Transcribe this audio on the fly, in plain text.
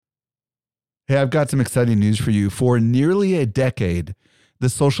Hey, I've got some exciting news for you. For nearly a decade, the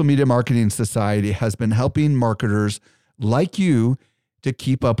Social Media Marketing Society has been helping marketers like you to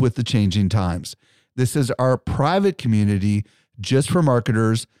keep up with the changing times. This is our private community just for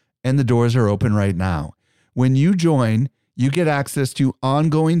marketers, and the doors are open right now. When you join, you get access to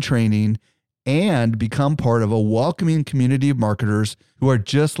ongoing training and become part of a welcoming community of marketers who are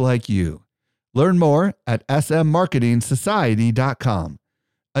just like you. Learn more at smmarketingsociety.com.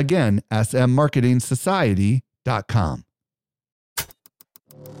 Again, smmarketingsociety.com.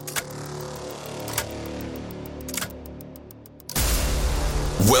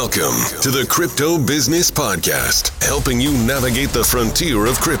 Welcome to the Crypto Business Podcast, helping you navigate the frontier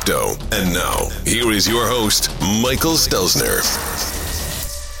of crypto. And now, here is your host, Michael Stelzner.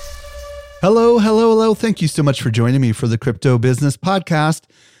 Hello. Thank you so much for joining me for the Crypto Business Podcast,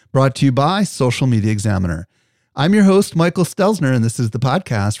 brought to you by Social Media Examiner. I'm your host, Michael Stelzner, and this is the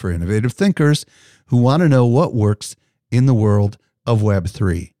podcast for innovative thinkers who want to know what works in the world of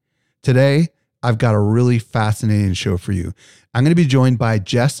Web3. Today, I've got a really fascinating show for you. I'm going to be joined by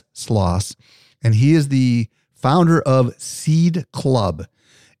Jess Sloss, and he is the founder of Seed Club.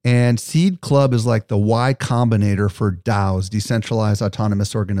 And Seed Club is like the Y Combinator for DAOs, decentralized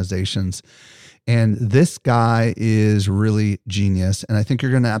autonomous organizations. And this guy is really genius. And I think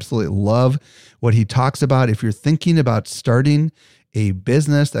you're going to absolutely love what he talks about. If you're thinking about starting a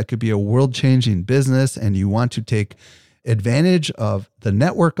business that could be a world-changing business and you want to take advantage of the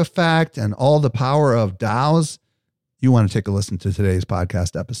network effect and all the power of DAOs, you want to take a listen to today's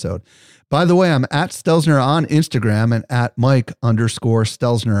podcast episode. By the way, I'm at Stelzner on Instagram and at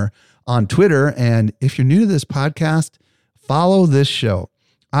Mike_Stelzner on Twitter. And if you're new to this podcast, follow this show.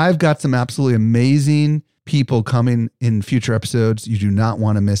 I've got some absolutely amazing people coming in future episodes. You do not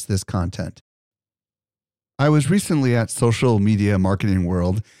want to miss this content. I was recently at Social Media Marketing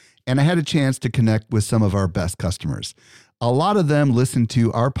World, and I had a chance to connect with some of our best customers. A lot of them listen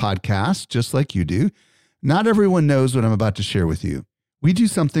to our podcast, just like you do. Not everyone knows what I'm about to share with you. We do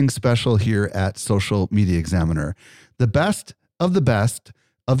something special here at Social Media Examiner. The best of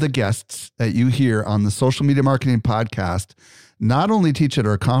the guests that you hear on the Social Media Marketing Podcast not only teach at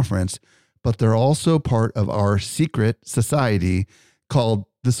our conference, but they're also part of our secret society called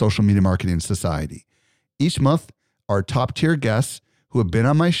the Social Media Marketing Society. Each month, our top tier guests who have been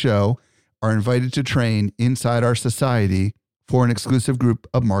on my show are invited to train inside our society for an exclusive group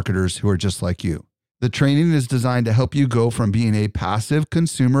of marketers who are just like you. The training is designed to help you go from being a passive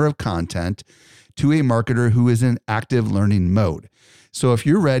consumer of content to a marketer who is in active learning mode. So if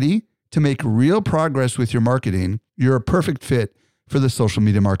you're ready to make real progress with your marketing, you're a perfect fit for the Social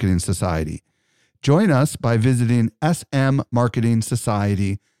Media Marketing Society. Join us by visiting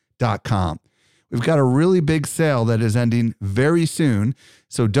smmarketingsociety.com. We've got a really big sale that is ending very soon,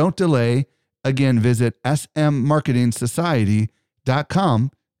 so don't delay. Again, visit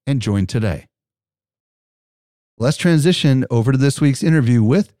smmarketingsociety.com and join today. Let's transition over to this week's interview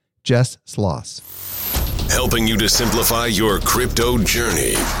with Jess Sloss. Helping you to simplify your crypto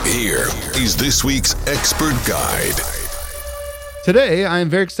journey. Here is this week's expert guide. Today, I am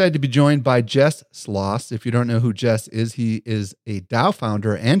very excited to be joined by Jess Sloss. If you don't know who Jess is, he is a DAO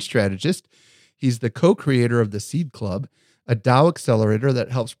founder and strategist. He's the co-creator of the Seed Club, a DAO accelerator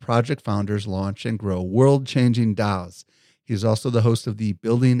that helps project founders launch and grow world-changing DAOs. He's also the host of the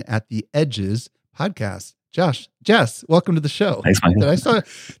Building at the Edges podcast. Jess, welcome to the show. Thanks, Michael.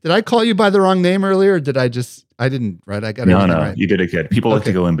 Did I call you by the wrong name earlier? Or I didn't, right? I got it. No, right. You did it good. People like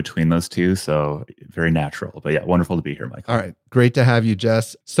to go in between those two, so very natural. But yeah, wonderful to be here, Michael. All right. Great to have you,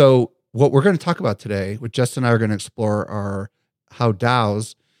 Jess. So what we're going to talk about today, what Jess and I are going to explore, are how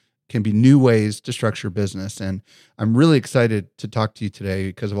DAOs can be new ways to structure business. And I'm really excited to talk to you today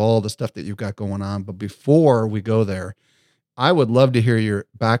because of all the stuff that you've got going on. But before we go there, I would love to hear your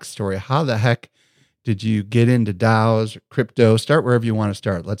backstory. How the heck did you get into DAOs or crypto? Start wherever you want to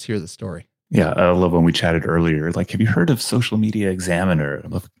start. Let's hear the story. Yeah, I love when we chatted earlier. Like, have you heard of Social Media Examiner? I'm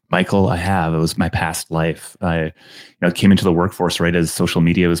like, Michael, I have. It was my past life. I came into the workforce right as social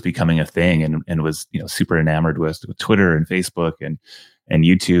media was becoming a thing, and was super enamored with Twitter and Facebook and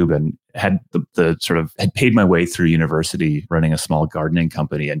YouTube, and had the sort of had paid my way through university running a small gardening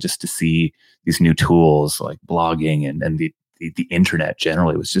company, and just to see these new tools like blogging and the internet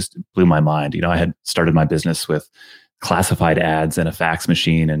generally was just blew my mind. I had started my business with classified ads and a fax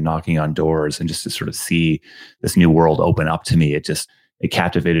machine and knocking on doors, and just to sort of see this new world open up to me, it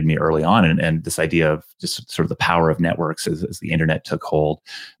captivated me early on. And this idea of just sort of the power of networks as the internet took hold,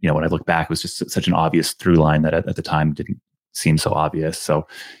 when I look back, it was just such an obvious through line that at the time didn't seem so obvious. So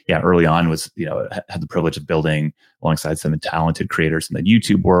yeah, early on was, had the privilege of building alongside some talented creators in the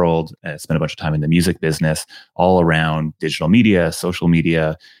YouTube world. Spent a bunch of time in the music business, all around digital media, social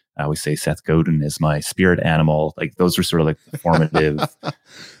media. I always say Seth Godin is my spirit animal. Like those were sort of like the formative,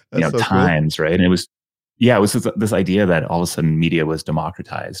 That's so times, right? And it was this idea that all of a sudden media was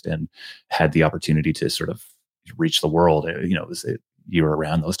democratized and had the opportunity to sort of reach the world. You were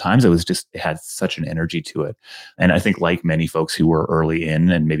around those times. It had such an energy to it. And I think like many folks who were early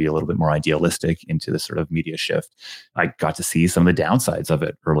in and maybe a little bit more idealistic into this sort of media shift, I got to see some of the downsides of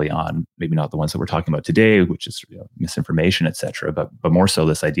it early on. Maybe not the ones that we're talking about today, which is misinformation, et cetera, but more so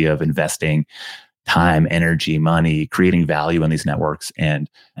this idea of investing time, energy, money, creating value in these networks. And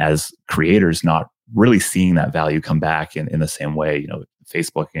as creators, not really seeing that value come back in the same way.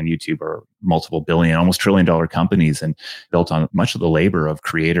 Facebook and YouTube are multiple billion, almost $1 trillion companies and built on much of the labor of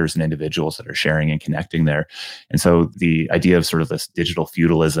creators and individuals that are sharing and connecting there. And so the idea of sort of this digital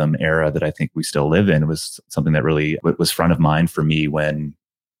feudalism era that I think we still live in was something that really was front of mind for me when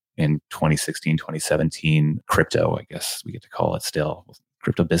in 2016, 2017, crypto, I guess we get to call it still.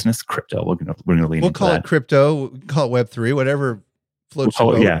 Crypto business, crypto. We're going to lean into that. We'll call it crypto, we'll call it Web3, whatever floats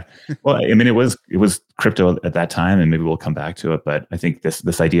your boat. Yeah. Well, I mean, it was crypto at that time, and maybe we'll come back to it. But I think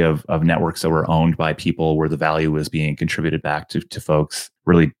this idea of networks that were owned by people where the value was being contributed back to folks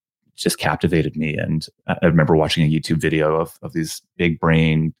really just captivated me. And I remember watching a YouTube video of these big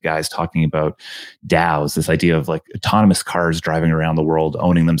brain guys talking about DAOs, this idea of like autonomous cars driving around the world,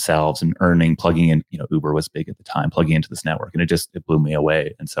 owning themselves and earning, plugging in, Uber was big at the time, plugging into this network. And it blew me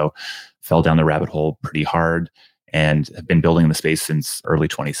away. And so fell down the rabbit hole pretty hard and have been building the space since early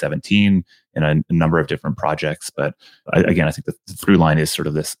 2017 in a number of different projects. But again, I think the through line is sort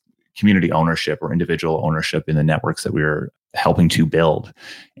of this community ownership or individual ownership in the networks that we're helping to build.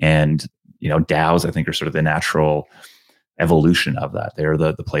 And, DAOs, I think, are sort of the natural evolution of that. They're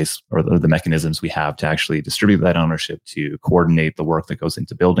the place or the mechanisms we have to actually distribute that ownership, to coordinate the work that goes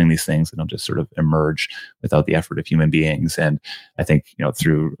into building these things. They don't just sort of emerge without the effort of human beings. And I think,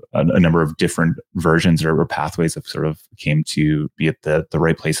 through a number of different versions or pathways have sort of came to be at the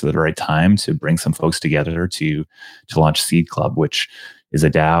right place at the right time to bring some folks together to launch Seed Club, which is a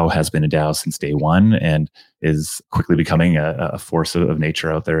DAO, has been a DAO since day one, and is quickly becoming a force of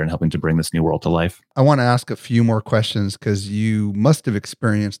nature out there and helping to bring this new world to life. I want to ask a few more questions because you must have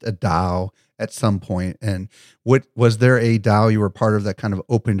experienced a DAO at some point. And was there a DAO you were part of that kind of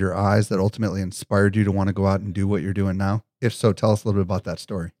opened your eyes, that ultimately inspired you to want to go out and do what you're doing now? If so, tell us a little bit about that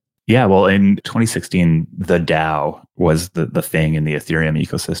story. Yeah, well, in 2016, the DAO was the thing in the Ethereum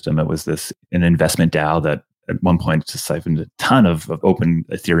ecosystem. It was an investment DAO that at one point just siphoned a ton of open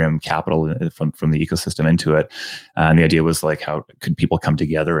Ethereum capital from the ecosystem into it. And the idea was like, how could people come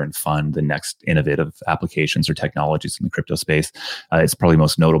together and fund the next innovative applications or technologies in the crypto space? It's probably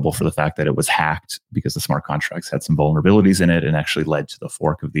most notable for the fact that it was hacked because the smart contracts had some vulnerabilities in it and actually led to the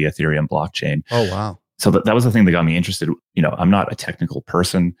fork of the Ethereum blockchain. Oh, wow. So that was the thing that got me interested. I'm not a technical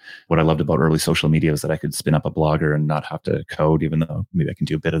person. What I loved about early social media was that I could spin up a blogger and not have to code, even though maybe I can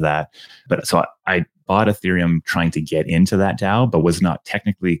do a bit of that. But so I bought Ethereum trying to get into that DAO, but was not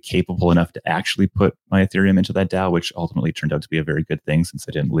technically capable enough to actually put my Ethereum into that DAO, which ultimately turned out to be a very good thing since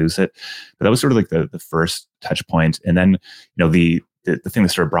I didn't lose it. But that was sort of like the first touch point. And then, the thing that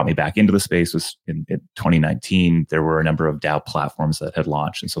sort of brought me back into the space was in 2019, there were a number of DAO platforms that had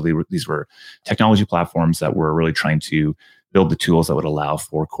launched. And so these were technology platforms that were really trying to build the tools that would allow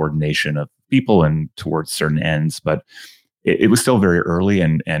for coordination of people and towards certain ends. But it was still very early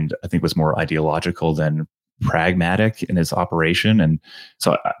and I think was more ideological than pragmatic in its operation. And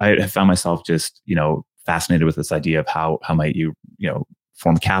so I found myself just, fascinated with this idea of how might you,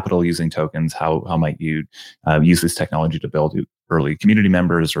 form capital using tokens, how might you use this technology to build early community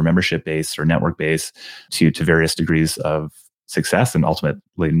members or membership base or network base to various degrees of success, and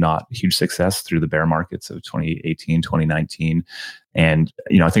ultimately not huge success through the bear markets of 2018, 2019. And,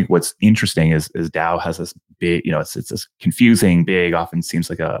 I think what's interesting is DAO has this big, it's this confusing, big, often seems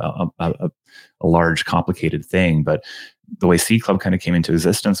like a large, complicated thing. But the way Seed Club kind of came into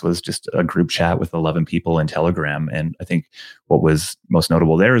existence was just a group chat with 11 people in Telegram. And I think what was most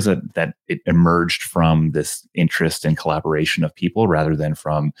notable there is that it emerged from this interest and collaboration of people rather than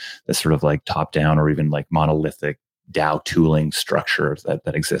from this sort of like top down or even like monolithic DAO tooling structure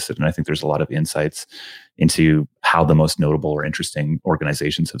that existed. And I think there's a lot of insights into how the most notable or interesting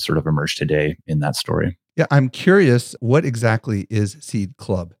organizations have sort of emerged today in that story. Yeah, I'm curious, what exactly is Seed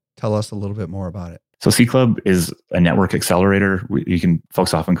Club? Tell us a little bit more about it. So Seed Club is a network accelerator.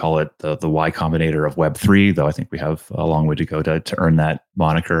 Folks often call it the Y Combinator of Web3, though I think we have a long way to go to earn that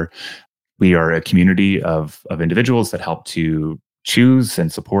moniker. We are a community of individuals that help to choose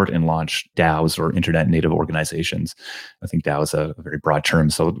and support and launch DAOs, or internet native organizations. I think DAO is a very broad term.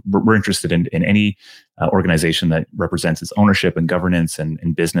 So we're interested in any organization that represents its ownership and governance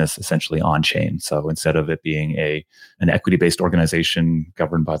and business essentially on chain. So instead of it being an equity-based organization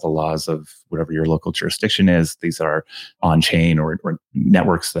governed by the laws of whatever your local jurisdiction is, these are on chain or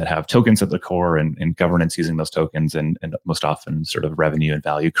networks that have tokens at the core and governance using those tokens, and most often sort of revenue and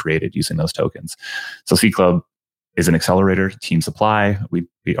value created using those tokens. So C Club is an accelerator. Teams apply.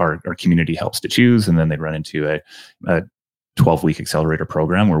 Our community helps to choose, and then they run into a 12-week accelerator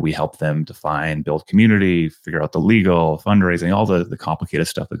program where we help them define, build community, figure out the legal, fundraising, all the complicated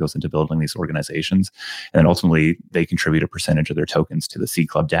stuff that goes into building these organizations. And then ultimately, they contribute a percentage of their tokens to the C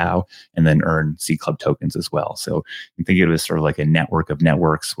Club DAO and then earn C Club tokens as well. So you can think of it as sort of like a network of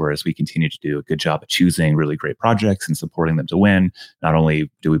networks, whereas we continue to do a good job at choosing really great projects and supporting them to win. Not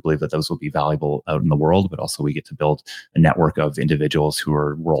only do we believe that those will be valuable out in the world, but also we get to build a network of individuals who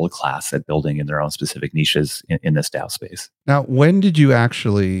are world-class at building in their own specific niches in this DAO space. Now, when did you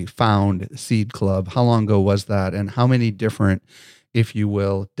actually found Seed Club? How long ago was that? And how many different, if you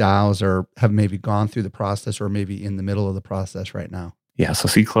will, DAOs have maybe gone through the process or maybe in the middle of the process right now? Yeah, so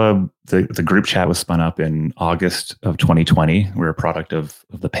C Club, the group chat was spun up in August of 2020. We're a product of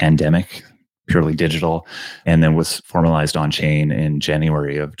the pandemic, purely digital, and then was formalized on chain in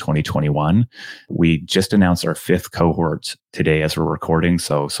January of 2021. We just announced our 5th cohort today as we're recording.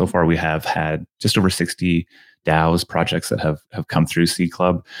 So far we have had just over 60 DAOs, projects that have come through C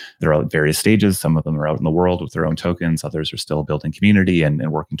Club. They're at various stages. Some of them are out in the world with their own tokens. Others are still building community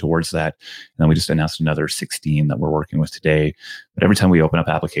and working towards that. And then we just announced another 16 that we're working with today. But every time we open up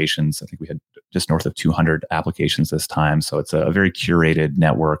applications, I think we had just north of 200 applications this time. So it's a very curated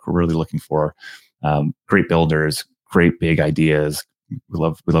network. We're really looking for great builders, great big ideas. We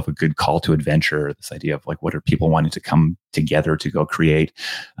love a good call to adventure. This idea of like, what are people wanting to come together to go create,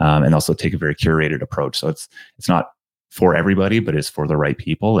 and also take a very curated approach. So it's not for everybody, but it's for the right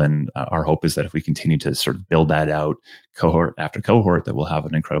people. And our hope is that if we continue to sort of build that out cohort after cohort, that we'll have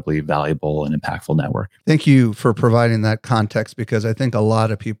an incredibly valuable and impactful network. Thank you for providing that context, because I think a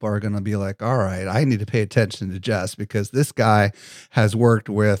lot of people are going to be like, all right, I need to pay attention to Jess, because this guy has worked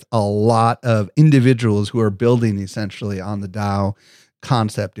with a lot of individuals who are building essentially on the DAO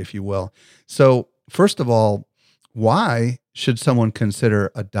concept, if you will. So first of all, why should someone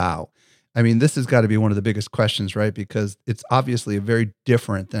consider a DAO? I mean, this has got to be one of the biggest questions, right? Because it's obviously very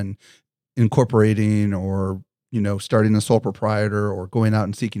different than incorporating or, starting a sole proprietor or going out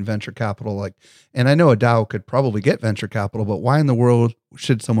and seeking venture capital. And I know a DAO could probably get venture capital, but why in the world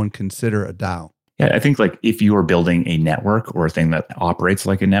should someone consider a DAO? Yeah, I think like if you are building a network or a thing that operates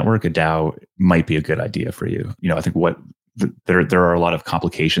like a network, a DAO might be a good idea for you. I think there are a lot of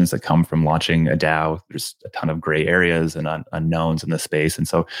complications that come from launching a DAO. There's a ton of gray areas and unknowns in the space. And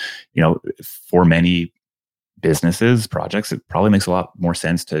so, for many businesses, projects, it probably makes a lot more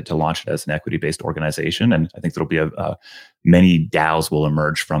sense to launch it as an equity-based organization. And I think there'll be many DAOs will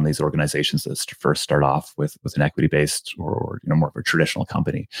emerge from these organizations that first start off with an equity-based or more of a traditional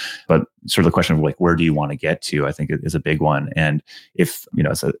company. But sort of the question of like, where do you want to get to, I think is a big one. And if,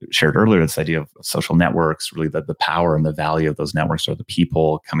 as I shared earlier, this idea of social networks, really the power and the value of those networks are the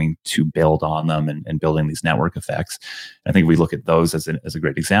people coming to build on them and building these network effects. I think we look at those as a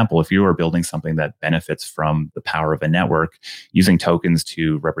great example. If you are building something that benefits from the power of a network, using tokens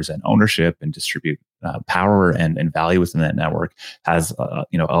to represent ownership and distribute power and value within that network has a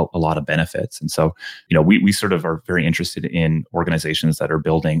lot of benefits. And so we sort of are very interested in organizations that are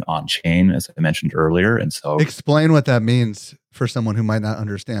building on chain, as I mentioned earlier. And so explain what that means for someone who might not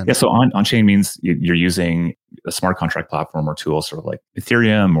understand. Yeah, so on chain means you're using a smart contract platform or tool, sort of like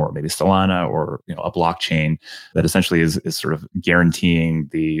Ethereum or maybe Solana or a blockchain that essentially is sort of guaranteeing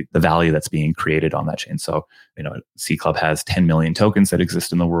the value that's being created on that chain. So C Club has 10 million tokens that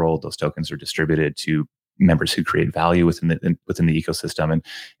exist in the world. Those tokens are distributed to members who create value within the ecosystem,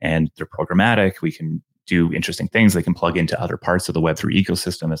 and they're programmatic. We can do interesting things. They can plug into other parts of the Web3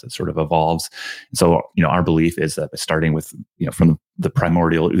 ecosystem as it sort of evolves. And so, our belief is that starting with, from the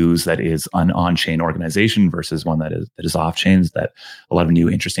primordial ooze that is an on-chain organization versus one that is off-chain, that a lot of new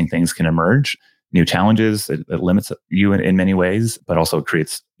interesting things can emerge, new challenges. It limits you in many ways, but also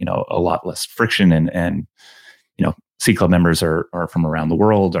creates, a lot less friction and C Club members are from around the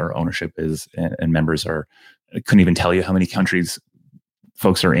world. Our ownership is, and members are, I couldn't even tell you how many countries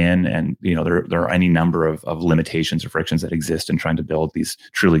folks are in, and there are any number of limitations or frictions that exist in trying to build these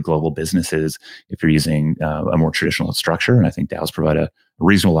truly global businesses if you're using a more traditional structure. And I think DAOs provide a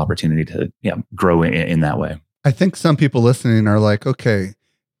reasonable opportunity to grow in that way. I think some people listening are like, okay,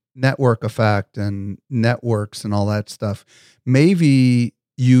 network effect and networks and all that stuff. Maybe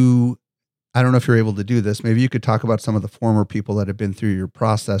you, I don't know if you're able to do this. Maybe you could talk about some of the former people that have been through your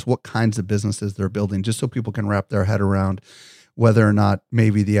process, what kinds of businesses they're building, just so people can wrap their head around whether or not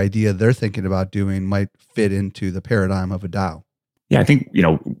maybe the idea they're thinking about doing might fit into the paradigm of a DAO. Yeah, I think,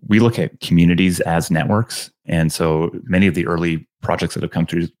 we look at communities as networks. And so many of the early projects that have come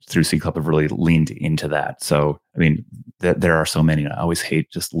through C Club have really leaned into that. So, I mean, there are so many. I always hate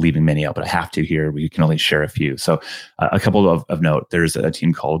just leaving many out, but I have to here. We can only share a few. So a couple of note, there's a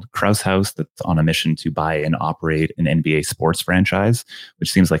team called Krause House that's on a mission to buy and operate an NBA sports franchise,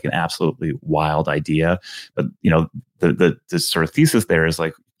 which seems like an absolutely wild idea. But, the sort of thesis there is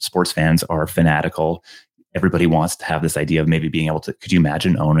like sports fans are fanatical. Everybody wants to have this idea of maybe being able to, could you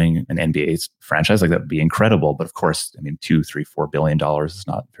imagine owning an NBA franchise? Like that would be incredible. But of course, I mean, $2, $3, $4 billion is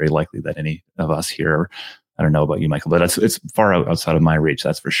not very likely that any of us here, I don't know about you, Michael, but it's far outside of my reach.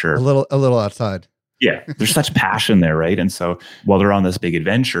 That's for sure. A little outside. Yeah. There's such passion there. Right. And so while they're on this big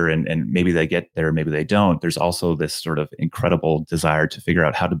adventure and maybe they get there, maybe they don't, there's also this sort of incredible desire to figure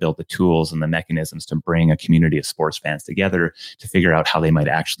out how to build the tools and the mechanisms to bring a community of sports fans together to figure out how they might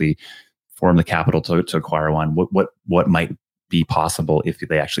actually form the capital to acquire one. What might be possible if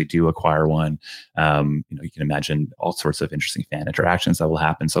they actually do acquire one? You can imagine all sorts of interesting fan interactions that will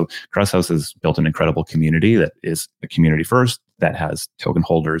happen. So Krause House has built an incredible community that is a community first, that has token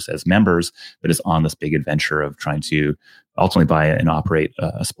holders as members, but is on this big adventure of trying to ultimately buy and operate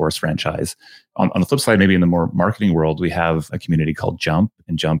a sports franchise. On the flip side, maybe in the more marketing world, we have a community called Jump,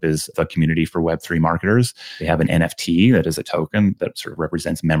 and Jump is a community for Web3 marketers. They have an NFT that is a token that sort of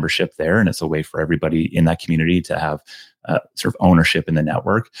represents membership there, and it's a way for everybody in that community to have sort of ownership in the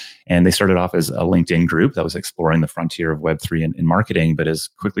network. And they started off as a LinkedIn group that was exploring the frontier of Web3 in marketing, but has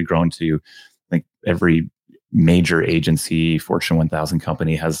quickly grown to, I think, every major agency, Fortune 1000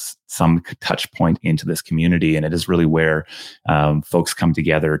 company has some touch point into this community. And it is really where folks come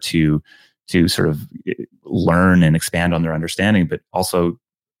together to sort of learn and expand on their understanding, but also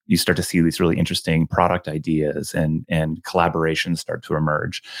you start to see these really interesting product ideas and collaborations start to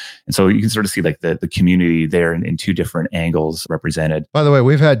emerge. And so you can sort of see like the community there in two different angles represented. By the way,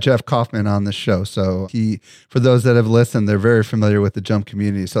 we've had Jeff Kaufman on the show. So for those that have listened, they're very familiar with the Jump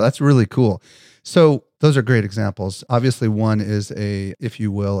community. So that's really cool. So those are great examples. Obviously, one is if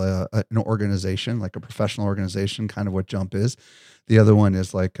you will, an organization, like a professional organization, kind of what Jump is. The other one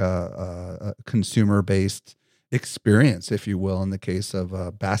is like a consumer-based experience, if you will, in the case of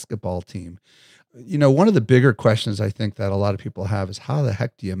a basketball team. One of the bigger questions I think that a lot of people have is how the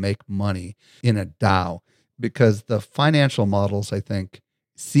heck do you make money in a DAO? Because the financial models, I think,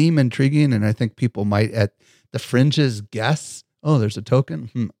 seem intriguing, and I think people might at the fringes guess, oh, there's a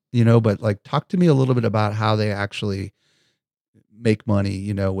token, but like talk to me a little bit about how they actually make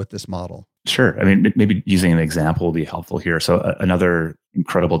money, with this model. Sure. I mean, maybe using an example will be helpful here. So another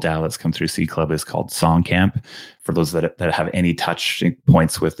incredible DAO that's come through C Club is called Songcamp. For those that have any touch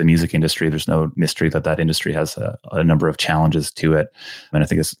points with the music industry, there's no mystery that industry has a number of challenges to it. And I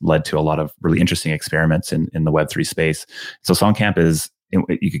think it's led to a lot of really interesting experiments in the Web3 space. So Songcamp is,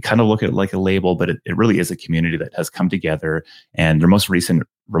 you could kind of look at it like a label, but it really is a community that has come together. And their most recent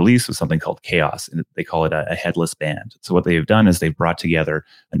release was something called Chaos, and they call it a headless band. So what they've done is they've brought together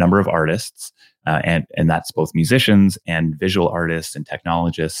a number of artists, and that's both musicians and visual artists and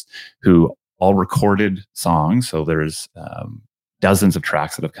technologists who all recorded songs. So there's dozens of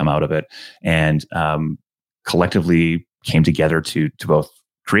tracks that have come out of it, and collectively came together to both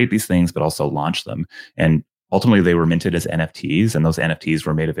create these things, but also launch them. And ultimately, they were minted as NFTs, and those NFTs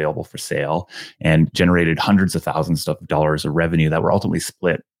were made available for sale and generated hundreds of thousands of dollars of revenue that were ultimately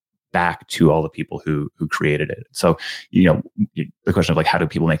split back to all the people who created it. So, the question of like, how do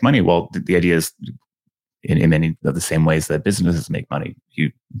people make money? Well, the idea is in many of the same ways that businesses make money. You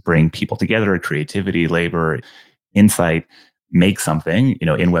bring people together, creativity, labor, insight, make something. In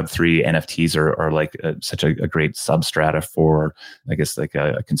Web3, NFTs are like such a great substrata for, I guess, like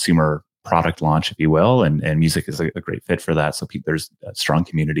a consumer product launch, if you will, and music is a great fit for that. So there's a strong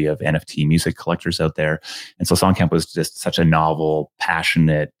community of NFT music collectors out there. And so Songcamp was just such a novel,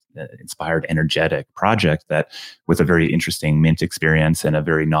 passionate, inspired, energetic project that with a very interesting mint experience and a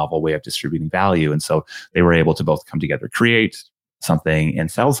very novel way of distributing value. And so they were able to both come together, create something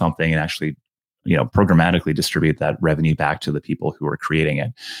and sell something, and actually programmatically distribute that revenue back to the people who are creating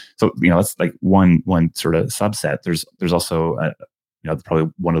it. So that's like one sort of subset. There's also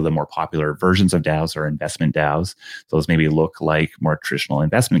probably one of the more popular versions of DAOs are investment DAOs. So those maybe look like more traditional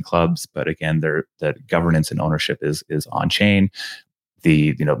investment clubs, but again, the governance and ownership is on chain.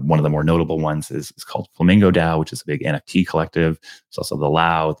 One of the more notable ones is called Flamingo DAO, which is a big NFT collective. There's also the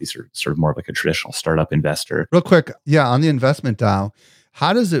Lao. These are sort of more of like a traditional startup investor. Real quick, yeah, on the investment DAO,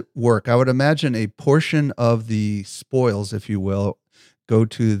 how does it work? I would imagine a portion of the spoils, if you will, go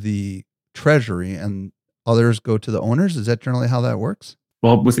to the treasury and others go to the owners. Is that generally how that works?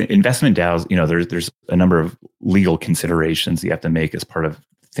 Well, with investment DAOs, there's a number of legal considerations you have to make as part of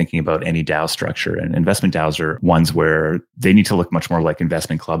thinking about any DAO structure. And investment DAOs are ones where they need to look much more like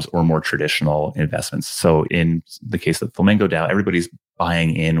investment clubs or more traditional investments. So in the case of Flamingo DAO, everybody's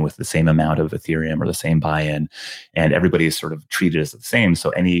buying in with the same amount of Ethereum or the same buy-in, and everybody is sort of treated as the same. So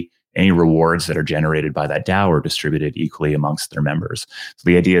any rewards that are generated by that DAO are distributed equally amongst their members. So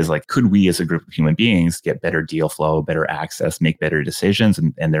the idea is like, could we as a group of human beings get better deal flow, better access, make better decisions,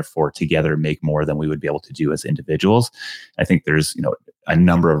 and therefore together make more than we would be able to do as individuals? I think there's, a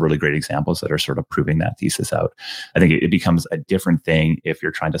number of really great examples that are sort of proving that thesis out. I think it becomes a different thing if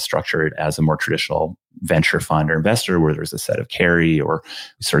you're trying to structure it as a more traditional venture fund or investor where there's a set of carry or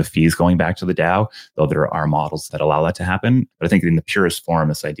sort of fees going back to the DAO, though there are models that allow that to happen. But I think in the purest form,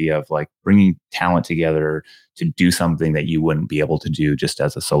 this idea of like bringing talent together to do something that you wouldn't be able to do just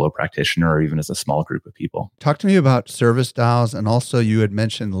as a solo practitioner or even as a small group of people. Talk to me about service DAOs. And also you had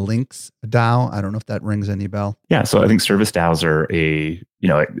mentioned Links DAO. I don't know if that rings any bell. Yeah. So I think service DAOs are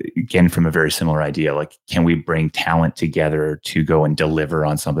again, from a very similar idea, like, can we bring talent together to go and deliver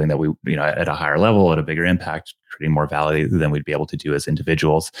on something that we, at a higher level, at a bigger impact, creating more value than we'd be able to do as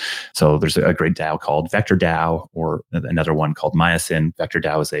individuals. So there's a great DAO called Vector DAO, or another one called Myosyn. Vector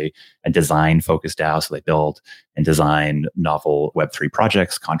DAO is a design-focused DAO. So they build and design novel Web3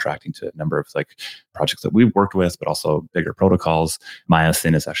 projects, contracting to a number of like projects that we've worked with, but also bigger protocols.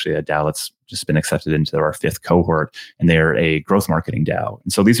 Myosyn is actually a DAO that's just been accepted into our 5th cohort, and they're a growth marketing DAO.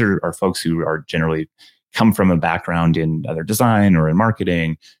 And so these are folks who are generally come from a background in either design or in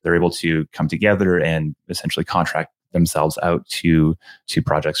marketing. They're able to come together and essentially contract themselves out to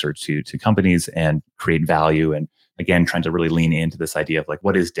projects or to companies and create value. And again, trying to really lean into this idea of like,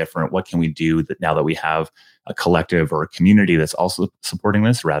 what is different? What can we do that now that we have a collective or a community that's also supporting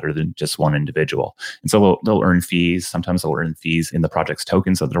this rather than just one individual? And so they'll earn fees. Sometimes they'll earn fees in the project's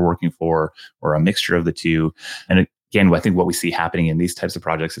tokens that they're working for, or a mixture of the two. And again, I think what we see happening in these types of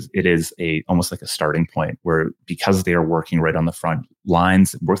projects is it is almost like a starting point where, because they are working right on the front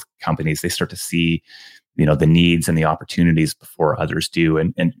lines with companies, they start to see the needs and the opportunities before others do.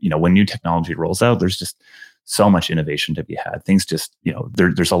 And when new technology rolls out, there's just so much innovation to be had. Things just,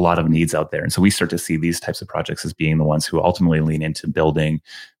 there's a lot of needs out there. And so we start to see these types of projects as being the ones who ultimately lean into building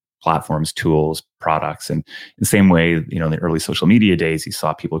platforms, tools, products. And in the same way, in the early social media days, you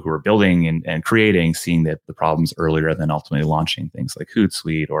saw people who were building and creating, seeing the problems earlier than ultimately launching things like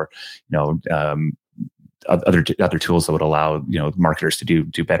Hootsuite or, other tools that would allow marketers to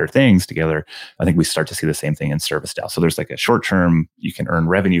do better things together. I think we start to see the same thing in service DAO. So there's like a short term, you can earn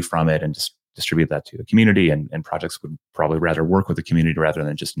revenue from it and just distribute that to a community, and projects would probably rather work with the community rather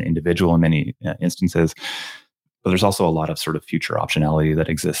than just an individual in many instances. But there's also a lot of sort of future optionality that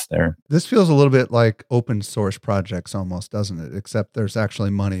exists there. This feels a little bit like open source projects almost, doesn't it? Except there's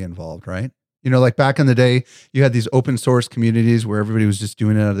actually money involved, right? Like back in the day, you had these open source communities where everybody was just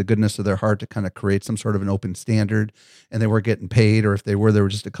doing it out of the goodness of their heart to kind of create some sort of an open standard, and they weren't getting paid, or if they were, there were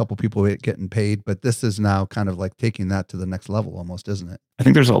just a couple people getting paid. But this is now kind of like taking that to the next level almost, isn't it? I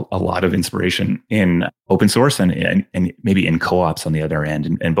think there's a lot of inspiration in open source and maybe in co-ops on the other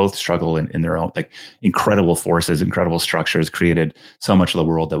end, and both struggle in their own, like, incredible forces, incredible structures created so much of the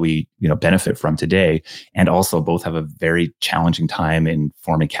world that we benefit from today, and also both have a very challenging time in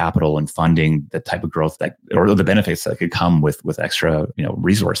forming capital and funding the type of growth that, or the benefits that could come with extra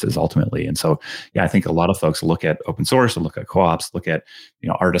resources ultimately. And so I think a lot of folks look at open source and look at co-ops, look at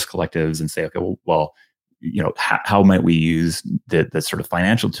artist collectives and say, okay, well how might we use the sort of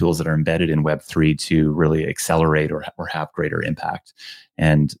financial tools that are embedded in Web3 to really accelerate or have greater impact?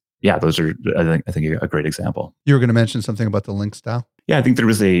 And those are, I think a great example. You were going to mention something about the Links DAO? Yeah, I think there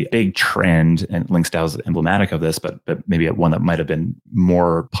was a big trend, and Links DAO is emblematic of this, but maybe one that might have been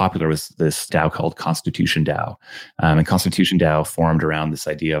more popular was this DAO called Constitution DAO. And Constitution DAO formed around this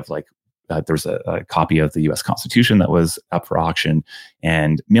idea of like, there was a copy of the US Constitution that was up for auction,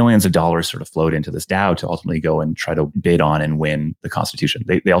 and millions of dollars sort of flowed into this DAO to ultimately go and try to bid on and win the Constitution.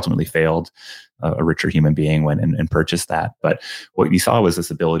 They ultimately failed. A richer human being went and purchased that. But what you saw was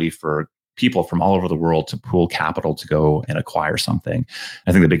this ability for people from all over the world to pool capital to go and acquire something.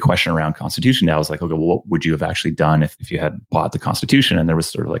 I think the big question around Constitution now is like, okay, well, what would you have actually done if you had bought the Constitution? And there was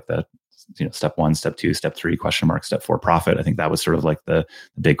sort of like the step 1, step 2, step 3, question mark, step 4, profit. I think that was sort of like the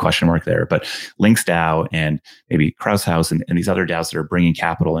big question mark there. But Links DAO and maybe Krausehaus and these other DAOs that are bringing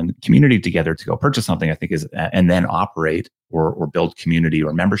capital and community together to go purchase something, I think is, and then operate or build community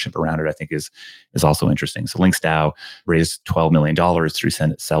or membership around it, I think is also interesting. So Links DAO raised $12 million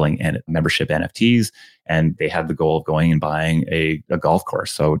through selling and membership NFTs. And they had the goal of going and buying a golf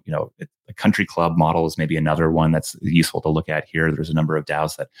course. So, a country club model is maybe another one that's useful to look at here. There's a number of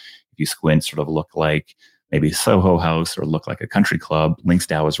DAOs that, if you squint, sort of look like maybe Soho House or look like a country club. Links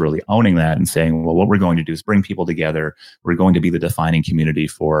DAO is really owning that and saying, well, what we're going to do is bring people together. We're going to be the defining community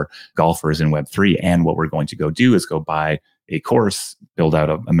for golfers in Web3. And what we're going to go do is go buy a course, build out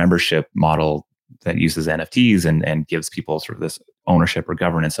a membership model that uses NFTs and gives people sort of this ownership or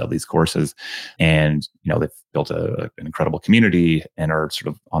governance of these courses. And, they've built an incredible community and are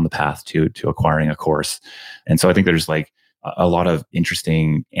sort of on the path to acquiring a course. And so I think there's like a lot of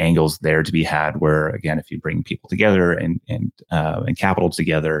interesting angles there to be had where, again, if you bring people together and capital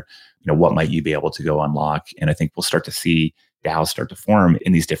together, what might you be able to go unlock? And I think we'll start to see DAOs start to form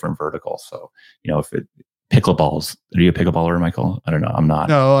in these different verticals. So, pickleballs. Are you a pickleballer, Michael? I don't know. I'm not.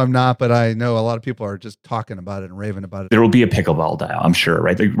 No, I'm not, but I know a lot of people are just talking about it and raving about it. There will be a pickleball DAO, I'm sure,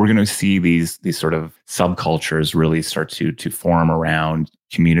 right? Like we're going to see these sort of subcultures really start to form around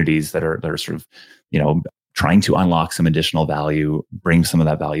communities that are sort of, trying to unlock some additional value, bring some of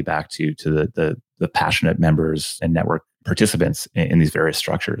that value back to the passionate members and network participants in these various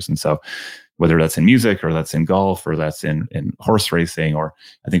structures. And so whether that's in music or that's in golf or that's in horse racing, or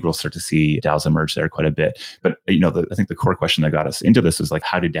I think we'll start to see DAOs emerge there quite a bit. But, I think the core question that got us into this is like,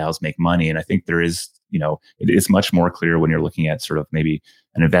 how do DAOs make money? And I think there is, it is much more clear when you're looking at sort of maybe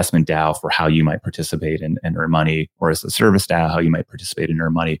an investment DAO for how you might participate and earn money, or as a service DAO, how you might participate and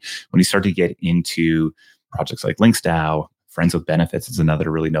earn money. When you start to get into projects like Links DAO, Friends with Benefits is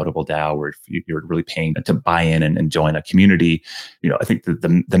another really notable DAO where you're really paying to buy in and join a community. I think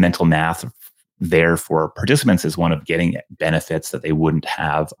the mental math there for participants is one of getting benefits that they wouldn't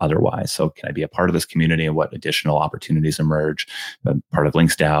have otherwise. So can I be a part of this community and what additional opportunities emerge? Part of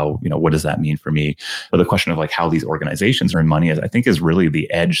Links DAO, what does that mean for me? But the question of like how these organizations earn money I think is really the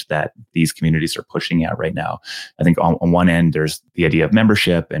edge that these communities are pushing at right now. I think on one end, there's the idea of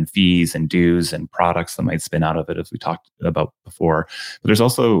membership and fees and dues and products that might spin out of it, as we talked about before. But there's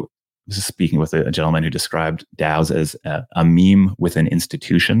also, this is speaking with a gentleman who described DAOs as a meme with an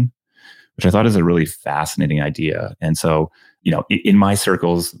institution, which I thought is a really fascinating idea. And so, in my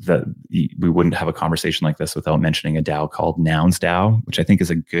circles, that we wouldn't have a conversation like this without mentioning a DAO called Nouns DAO, which I think is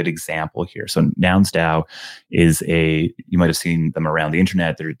a good example here. So Nouns DAO is you might have seen them around the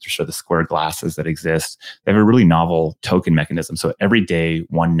internet. They're sort of the square glasses that exist. They have a really novel token mechanism. So every day,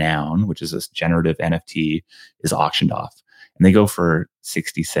 one noun, which is this generative NFT, is auctioned off. And they go for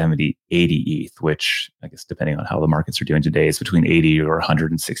 60, 70, 80 ETH, which I guess depending on how the markets are doing today is between $80,000 or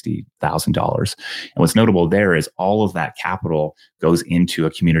 $160,000. And what's notable there is all of that capital goes into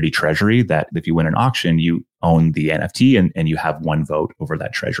a community treasury that if you win an auction, you own the NFT and you have one vote over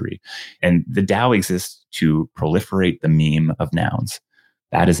that treasury. And the DAO exists to proliferate the meme of nouns.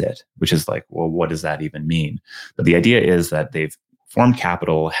 That is it, which is like, well, what does that even mean? But the idea is that they've formed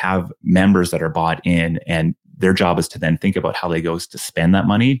capital, have members that are bought in, and their job is to then think about how they go to spend that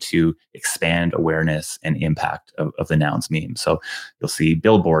money to expand awareness and impact of the nouns meme. So you'll see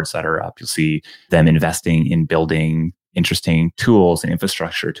billboards that are up. You'll see them investing in building interesting tools and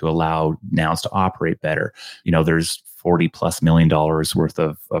infrastructure to allow nouns to operate better. There's $40+ million worth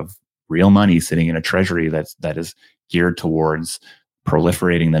of real money sitting in a treasury that is geared towards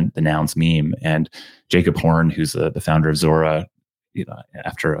proliferating the nouns meme. And Jacob Horn, who's the founder of Zora,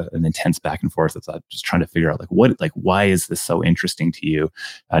 after an intense back and forth, it's just trying to figure out why is this so interesting to you?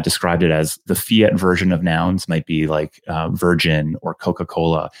 Described it as the fiat version of nouns might be like Virgin or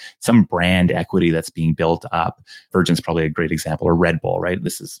Coca-Cola, some brand equity that's being built up. Virgin's probably a great example, or Red Bull, right?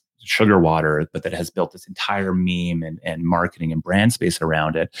 This is sugar water, but that has built this entire meme and marketing and brand space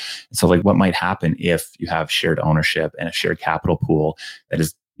around it. And so what might happen if you have shared ownership and a shared capital pool that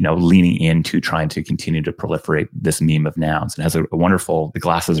is leaning into trying to continue to proliferate this meme of nouns. And has a wonderful, the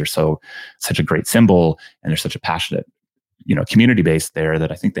glasses are such a great symbol, and there's such a passionate, community base there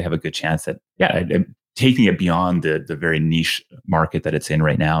that I think they have a good chance at, taking it beyond the very niche market that it's in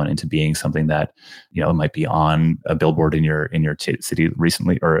right now and into being something that, might be on a billboard in your city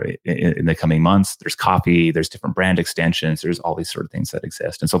recently or in the coming months. There's coffee, there's different brand extensions, there's all these sort of things that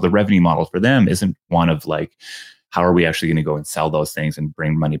exist. And so the revenue model for them isn't one of how are we actually going to go and sell those things and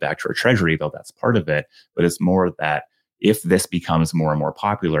bring money back to our treasury, though that's part of it. But it's more that if this becomes more and more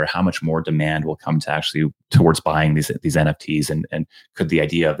popular, how much more demand will come to actually towards buying these NFTs, and could the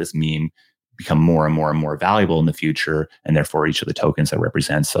idea of this meme become more and more and more valuable in the future, and therefore each of the tokens that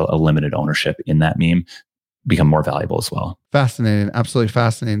represents a limited ownership in that meme become more valuable as well. Fascinating. Absolutely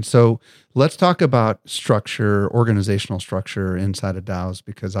fascinating. So let's talk about structure, organizational structure inside of DAOs,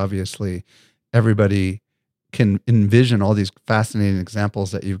 because obviously everybody can envision all these fascinating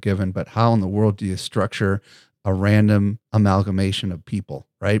examples that you've given, but how in the world do you structure a random amalgamation of people,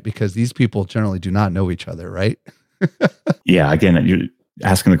 right? Because these people generally do not know each other, right? Yeah, again, you're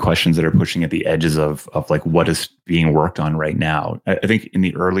asking the questions that are pushing at the edges of like what is being worked on right now. I think in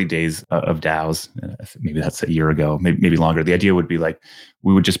the early days of DAOs, maybe that's a year ago, maybe longer, the idea would be like,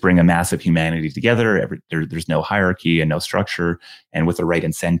 we would just bring a massive humanity together. There's no hierarchy and no structure. And with the right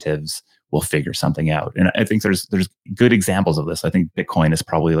incentives, we'll figure something out. And I think there's good examples of this. I think Bitcoin is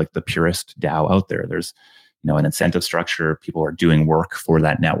probably like the purest DAO out there. There's an incentive structure. People are doing work for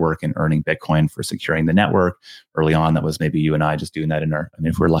that network and earning Bitcoin for securing the network. Early on, that was maybe you and I just doing that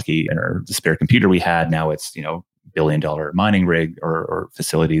if we're lucky, in the spare computer we had. Now it's, $1 billion mining rig or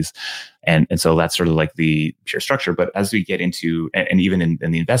facilities. And so that's sort of like the pure structure. But as we get into, and even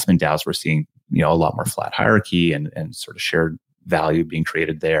in the investment DAOs, we're seeing, a lot more flat hierarchy and sort of shared value being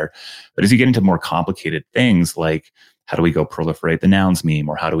created there. But as you get into more complicated things like, how do we go proliferate the nouns meme,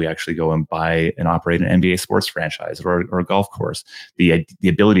 or how do we actually go and buy and operate an NBA sports franchise or a golf course? The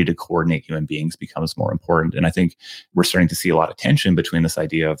ability to coordinate human beings becomes more important. And I think we're starting to see a lot of tension between this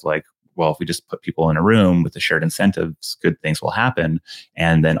idea of like, well, if we just put people in a room with the shared incentives, good things will happen.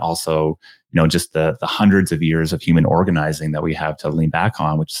 And then also, just the hundreds of years of human organizing that we have to lean back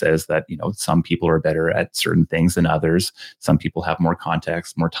on, which says that, some people are better at certain things than others. Some people have more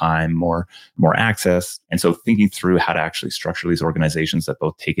context, more time, more access. And so thinking through how to actually structure these organizations that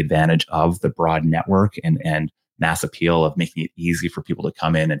both take advantage of the broad network and mass appeal of making it easy for people to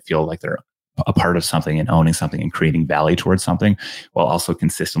come in and feel like they're a part of something and owning something and creating value towards something, while also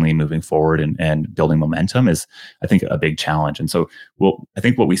consistently moving forward and building momentum, is, I think, a big challenge. And so I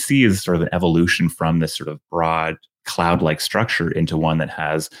think what we see is sort of an evolution from this sort of broad cloud-like structure into one that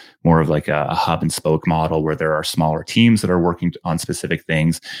has more of like a hub and spoke model, where there are smaller teams that are working on specific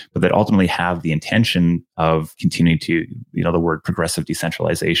things, but that ultimately have the intention of continuing to, the word progressive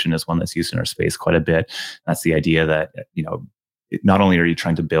decentralization is one that's used in our space quite a bit. That's the idea that, not only are you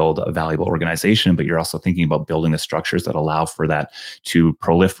trying to build a valuable organization, but you're also thinking about building the structures that allow for that to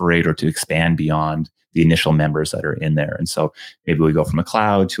proliferate or to expand beyond the initial members that are in there. And so maybe we go from a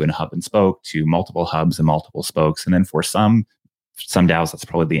cloud to a hub and spoke to multiple hubs and multiple spokes. And then for some DAOs, that's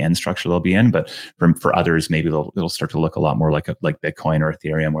probably the end structure they'll be in. But for others, maybe it'll start to look a lot more like Bitcoin or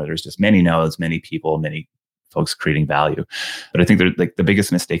Ethereum, where there's just many nodes, many people, many folks creating value. But I think the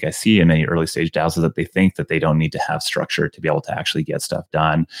biggest mistake I see in many early stage DAOs is that they think that they don't need to have structure to be able to actually get stuff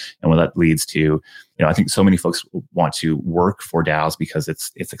done. And what that leads to, I think so many folks want to work for DAOs because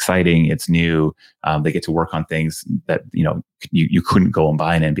it's exciting, it's new. They get to work on things that, you couldn't go and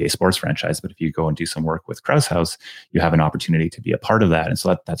buy an NBA sports franchise. But if you go and do some work with Krause House, you have an opportunity to be a part of that. And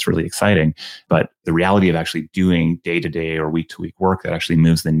so that's really exciting. But the reality of actually doing day-to-day or week-to-week work that actually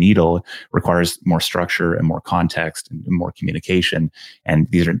moves the needle requires more structure and more context and more communication. And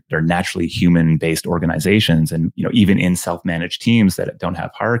they're naturally human-based organizations. And, even in self-managed teams that don't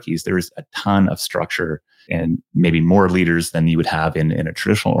have hierarchies, there's a ton of structure and maybe more leaders than you would have in a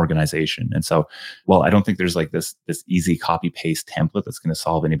traditional organization. And so, I don't think there's like this easy copy-paste template that's going to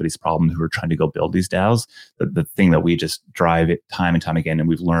solve anybody's problem who are trying to go build these DAOs. The thing that we just drive it time and time again, and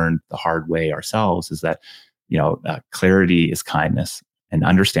we've learned the hard way ourselves, is that, clarity is kindness, and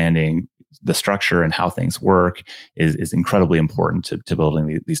understanding the structure and how things work is incredibly important to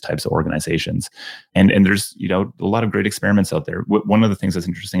building these types of organizations. And there's, a lot of great experiments out there. One of the things that's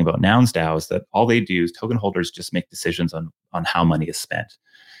interesting about Nouns DAO is that all they do is token holders just make decisions on how money is spent.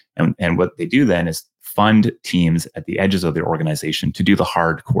 And what they do then is fund teams at the edges of their organization to do the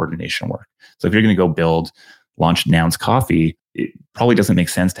hard coordination work. So if you're going to go launch Nouns Coffee, it probably doesn't make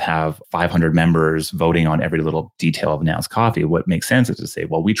sense to have 500 members voting on every little detail of Nouns Coffee. What makes sense is to say,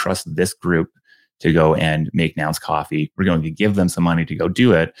 well, we trust this group to go and make Nouns Coffee. We're going to give them some money to go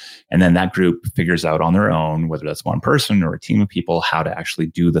do it. And then that group figures out on their own, whether that's one person or a team of people, how to actually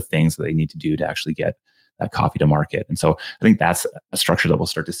do the things that they need to do to actually get that coffee to market. And so I think that's a structure that we'll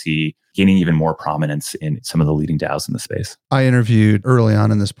start to see gaining even more prominence in some of the leading DAOs in the space. I interviewed early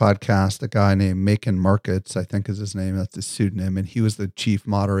on in this podcast a guy named Macon Markets, I think is his name, that's his pseudonym, and he was the chief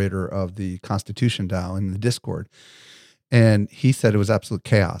moderator of the Constitution DAO in the Discord. And he said it was absolute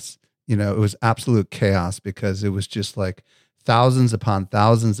chaos. It was absolute chaos because it was just like thousands upon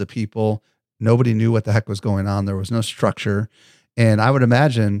thousands of people, Nobody knew what the heck was going on. There was no structure. And I would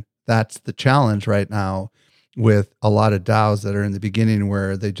imagine that's the challenge right now with a lot of DAOs that are in the beginning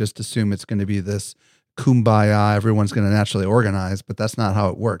where they just assume it's going to be this kumbaya, everyone's going to naturally organize, but that's not how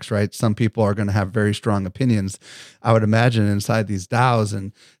it works, right? Some people are going to have very strong opinions, I would imagine, inside these DAOs,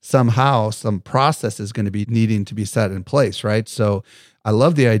 and somehow some process is going to be needing to be set in place, right? So I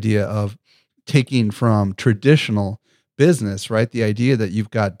love the idea of taking from traditional business, right? The idea that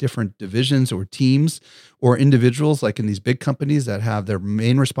you've got different divisions or teams or individuals, like in these big companies that have their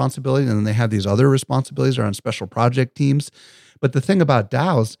main responsibility, and then they have these other responsibilities around special project teams. But the thing about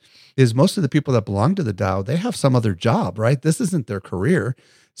DAOs is most of the people that belong to the DAO, they have some other job, right? This isn't their career.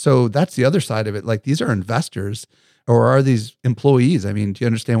 So that's the other side of it. Like, these are investors, or are these employees? I mean, do you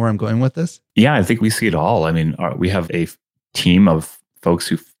understand where I'm going with this? Yeah, I think we see it all. I mean, we have a team of folks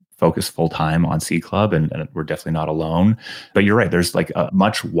who focus full-time on C Club, and we're definitely not alone. But you're right, there's like a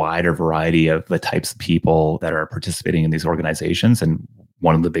much wider variety of the types of people that are participating in these organizations. And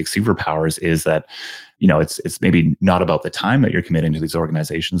one of the big superpowers is that, it's maybe not about the time that you're committing to these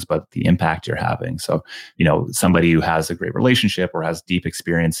organizations, but the impact you're having. So, somebody who has a great relationship or has deep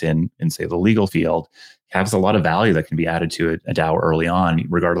experience in say, the legal field has a lot of value that can be added to a DAO early on,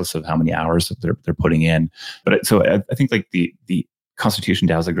 regardless of how many hours that they're putting in. But so I think like the Constitution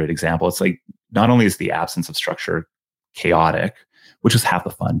DAO is a great example. It's like, not only is the absence of structure chaotic, which was half the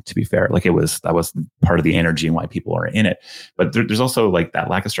fun, to be fair. Like, that was part of the energy and why people are in it. But there's also like that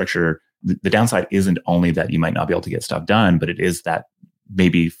lack of structure. The downside isn't only that you might not be able to get stuff done, but it is that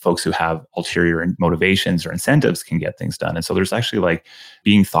maybe folks who have ulterior motivations or incentives can get things done. And so there's actually like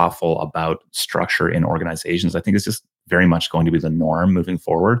being thoughtful about structure in organizations. I think it's just very much going to be the norm moving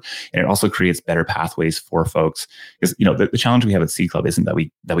forward. And it also creates better pathways for folks. Because, the challenge we have at C Club isn't that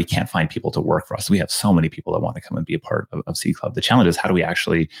we can't find people to work for us. We have so many people that want to come and be a part of C Club. The challenge is, how do we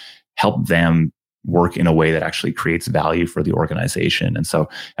actually help them work in a way that actually creates value for the organization? And so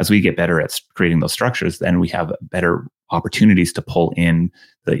as we get better at creating those structures, then we have better opportunities to pull in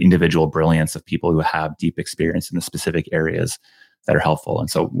the individual brilliance of people who have deep experience in the specific areas that are helpful. And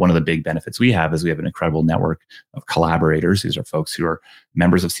so one of the big benefits we have is we have an incredible network of collaborators. These are folks who are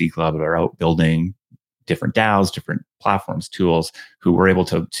members of C Club, that are out building different DAOs, different platforms, tools, who were able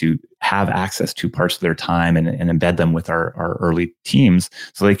to have access to parts of their time and embed them with our early teams,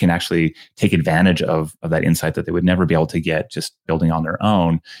 so they can actually take advantage of that insight that they would never be able to get just building on their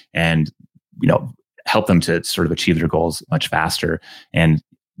own, and help them to sort of achieve their goals much faster. And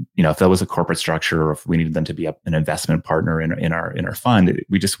if that was a corporate structure, or if we needed them to be an investment partner in our fund,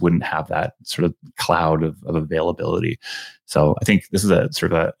 we just wouldn't have that sort of cloud of availability. So I think this is a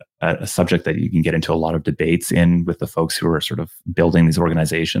sort of a subject that you can get into a lot of debates in with the folks who are sort of building these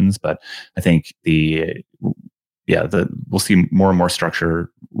organizations. But I think we'll see more and more structure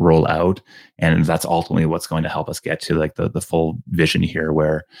roll out, and that's ultimately what's going to help us get to like the full vision here,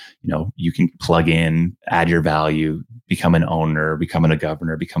 where you can plug in, add your value, become an owner, become a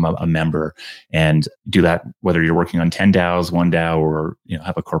governor, become a member, and do that whether you're working on 10 DAOs, 1 DAO, or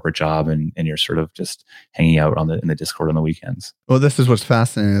have a corporate job and you're sort of just hanging out in the Discord on the weekends. Well, this is what's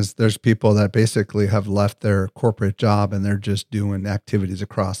fascinating, is there's people that basically have left their corporate job and they're just doing activities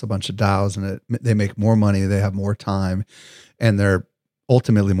across a bunch of DAOs, and they make more money, they have more time, and they're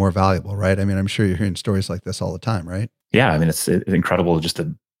ultimately more valuable, right? I mean, I'm sure you're hearing stories like this all the time, right? Yeah, I mean, it's incredible, just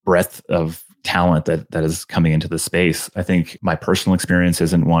the breadth of talent that is coming into the space. I think my personal experience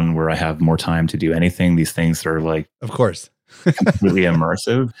isn't one where I have more time to do anything. These things are like, of course, completely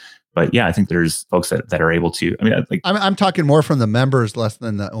immersive. But yeah, I think there's folks that are able to. I mean, like, I'm talking more from the members, less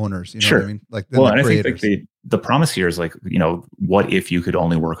than the owners. You know sure. what I mean? Like, and I think like the promise here is like, what if you could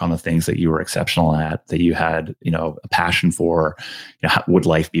only work on the things that you were exceptional at, that you had, a passion for? Would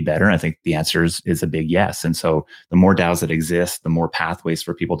life be better? And I think the answer is a big yes. And so the more DAOs that exist, the more pathways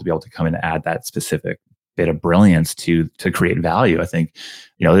for people to be able to come in and add that specific bit of brilliance to create value. I think,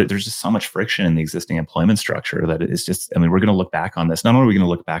 there's just so much friction in the existing employment structure that it's just, we're going to look back on this. Not only are we going to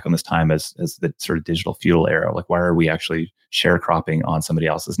look back on this time as the sort of digital feudal era, like, why are we actually sharecropping on somebody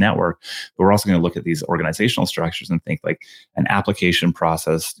else's network? But we're also going to look at these organizational structures and think like an application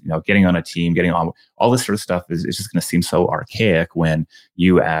process, getting on a team, getting on all this sort of stuff is just going to seem so archaic when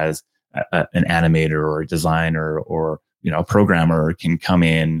you as an animator or a designer or, a programmer can come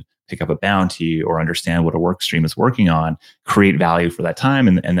in, pick up a bounty, or understand what a work stream is working on, create value for that time,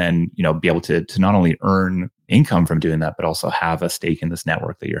 and then be able to not only earn income from doing that, but also have a stake in this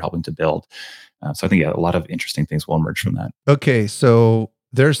network that you're helping to build. So I think a lot of interesting things will emerge from that. Okay, so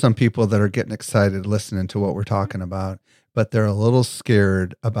there's some people that are getting excited listening to what we're talking about, but they're a little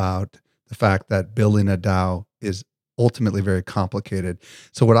scared about the fact that building a DAO is ultimately very complicated.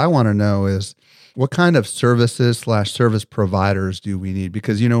 So what I want to know is what kind of services/service providers do we need?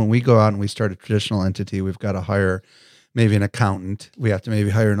 Because, when we go out and we start a traditional entity, we've got to hire maybe an accountant. We have to maybe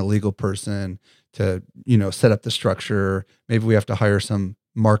hire a legal person to, set up the structure. Maybe we have to hire some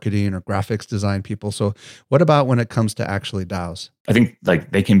marketing or graphics design people. So what about when it comes to actually DAOs? I think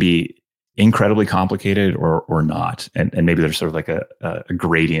like they can be incredibly complicated or not. And maybe there's sort of like a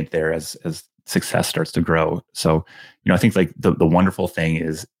gradient there as success starts to grow. So, I think like the wonderful thing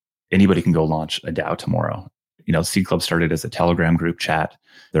is anybody can go launch a DAO tomorrow. Seed Club started as a Telegram group chat.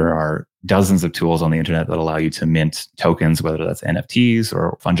 There are dozens of tools on the internet that allow you to mint tokens, whether that's NFTs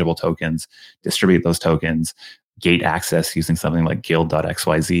or fungible tokens, distribute those tokens, gate access using something like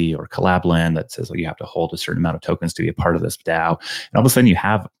guild.xyz or Collabland that says, you have to hold a certain amount of tokens to be a part of this DAO. And all of a sudden you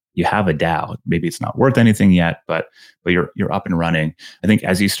have a DAO. Maybe it's not worth anything yet, but you're up and running. I think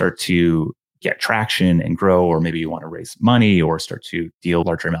as you start to get traction and grow, or maybe you want to raise money or start to deal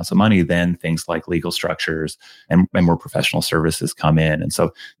larger amounts of money, then things like legal structures and more professional services come in. And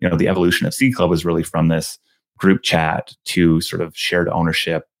so, the evolution of Seed Club was really from this group chat to sort of shared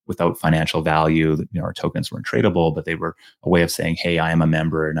ownership without financial value. Our tokens weren't tradable, but they were a way of saying, hey, I am a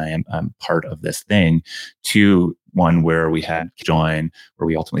member and I'm part of this thing, to one where we had join, where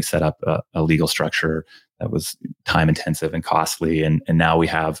we ultimately set up a legal structure that was time intensive and costly. And now we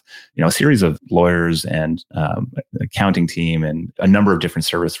have, a series of lawyers and accounting team and a number of different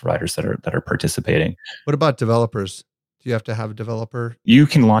service providers that are participating. What about developers? Do you have to have a developer? You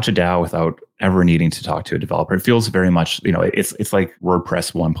can launch a DAO without ever needing to talk to a developer. It feels very much, it's like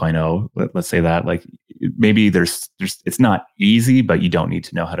WordPress 1.0. Let's say that. Like maybe there's it's not easy, but you don't need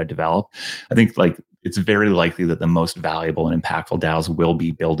to know how to develop. I think like it's very likely that the most valuable and impactful DAOs will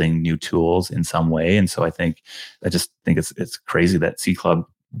be building new tools in some way. And so I just think it's crazy that Seed Club,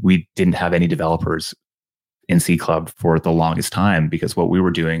 we didn't have any developers in Seed Club for the longest time, because what we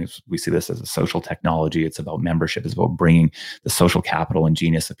were doing is we see this as a social technology. It's about membership. It's about bringing the social capital and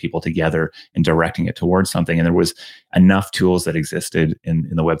genius of people together and directing it towards something. And there was enough tools that existed in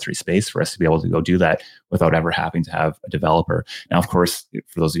the Web3 space for us to be able to go do that without ever having to have a developer. Now, of course,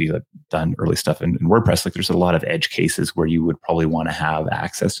 for those of you that have done early stuff in WordPress, like there's a lot of edge cases where you would probably want to have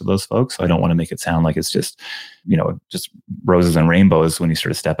access to those folks. So I don't want to make it sound like it's just, just roses and rainbows when you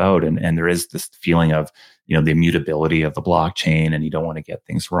sort of step out. And there is this feeling of, the immutability of the blockchain, and you don't want to get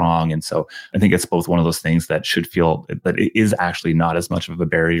things wrong. And so I think it's both one of those things that should feel that it is actually not as much of a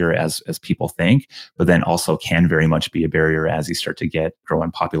barrier as people think, but then also can very much be a barrier as you start to grow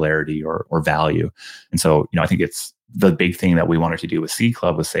in popularity or value. And so, I think it's the big thing that we wanted to do with Seed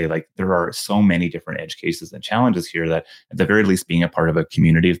Club was say, like, there are so many different edge cases and challenges here that at the very least being a part of a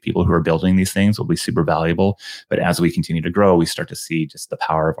community of people who are building these things will be super valuable. But as we continue to grow, we start to see just the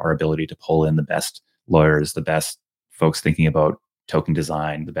power of our ability to pull in the best lawyers, the best folks thinking about token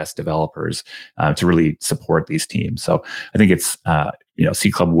design, the best developers to really support these teams. So I think it's,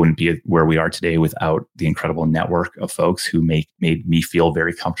 Seed Club wouldn't be where we are today without the incredible network of folks who made me feel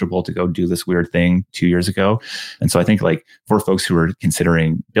very comfortable to go do this weird thing 2 years ago. And so I think like for folks who are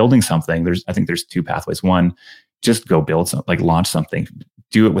considering building something, I think there's two pathways. One, just go build something, like launch something,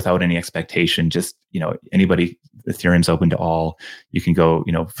 do it without any expectation. Just, anybody, Ethereum's open to all. You can go,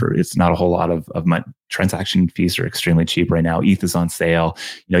 it's not a whole lot of money. Transaction fees are extremely cheap right now. ETH is on sale.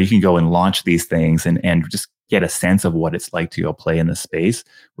 You can go and launch these things and just get a sense of what it's like to go play in this space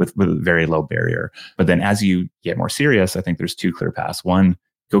with a very low barrier. But then as you get more serious, I think there's two clear paths. One,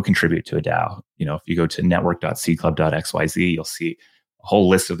 go contribute to a DAO. If you go to network.seedclub.xyz, you'll see a whole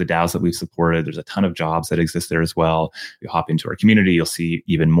list of the DAOs that we've supported. There's a ton of jobs that exist there as well. You hop into our community, you'll see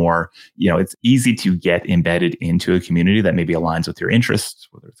even more. It's easy to get embedded into a community that maybe aligns with your interests,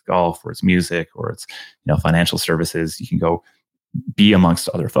 whether it's golf or it's music or it's, financial services. You can go be amongst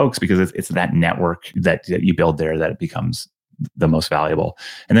other folks because it's that network that you build there that it becomes the most valuable.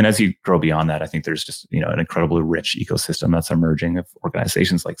 And then as you grow beyond that, I think there's just, an incredibly rich ecosystem that's emerging of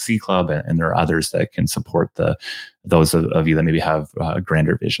organizations like Seed Club, and there are others that can support those of you that maybe have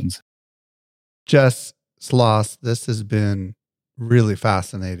grander visions. Jess Sloss, this has been really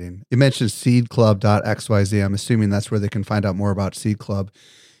fascinating. You mentioned seedclub.xyz. I'm assuming that's where they can find out more about Seed Club.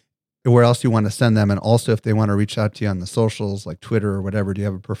 Where else you want to send them? And also if they want to reach out to you on the socials like Twitter or whatever, do you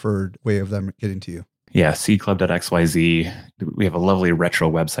have a preferred way of them getting to you? Yeah, seedclub.xyz. We have a lovely retro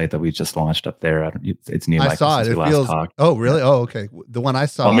website that we just launched up there. It's new. I saw it. It feels. Talked. Oh, really? Oh, okay. The one I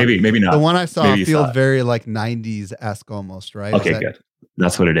saw. Oh, maybe not. The one I saw feels very like 90s-esque almost, right? Okay, good.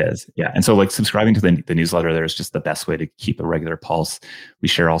 That's what it is. Yeah. And so like subscribing to the newsletter there is just the best way to keep a regular pulse. We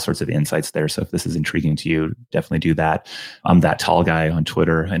share all sorts of insights there. So if this is intriguing to you, definitely do that. I'm that tall guy on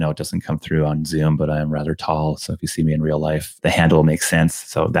Twitter. I know it doesn't come through on Zoom, but I'm rather tall. So if you see me in real life, the handle makes sense.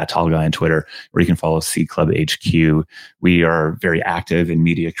 So that tall guy on Twitter, or you can follow C Club HQ. We are very active in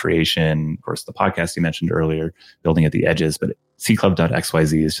media creation. Of course, the podcast you mentioned earlier, building at the edges, but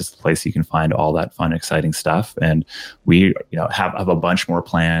cclub.xyz is just a place you can find all that fun, exciting stuff. And we have a bunch more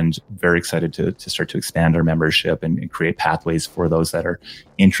planned. Very excited to start to expand our membership and create pathways for those that are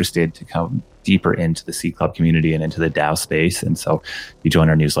interested to come deeper into the C Club community and into the DAO space. And so if you join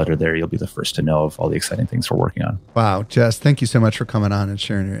our newsletter there, you'll be the first to know of all the exciting things we're working on. Wow. Jess, thank you so much for coming on and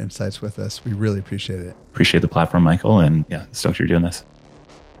sharing your insights with us. We really appreciate it. Appreciate the platform, Michael. And yeah, stoked you're doing this.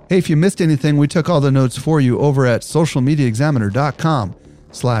 Hey, if you missed anything, we took all the notes for you over at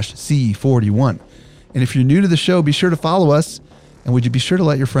socialmediaexaminer.com/C41. And if you're new to the show, be sure to follow us. And would you be sure to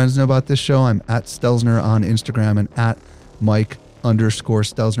let your friends know about this show? I'm at Stelzner on Instagram and at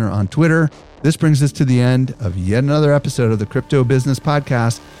Mike_Stelzner on Twitter. This brings us to the end of yet another episode of the Crypto Business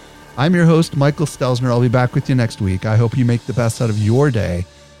Podcast. I'm your host, Michael Stelzner. I'll be back with you next week. I hope you make the best out of your day.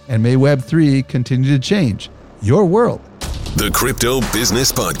 And may Web3 continue to change your world. The Crypto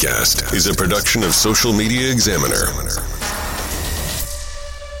Business Podcast is a production of Social Media Examiner.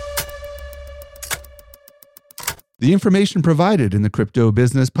 The information provided in the Crypto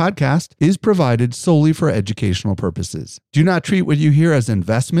Business Podcast is provided solely for educational purposes. Do not treat what you hear as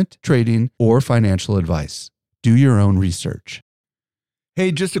investment, trading, or financial advice. Do your own research.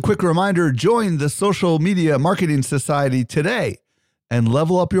 Hey, just a quick reminder, join the Social Media Marketing Society today and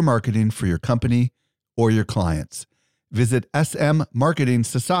level up your marketing for your company or your clients. Visit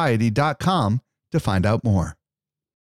smmarketingsociety.com to find out more.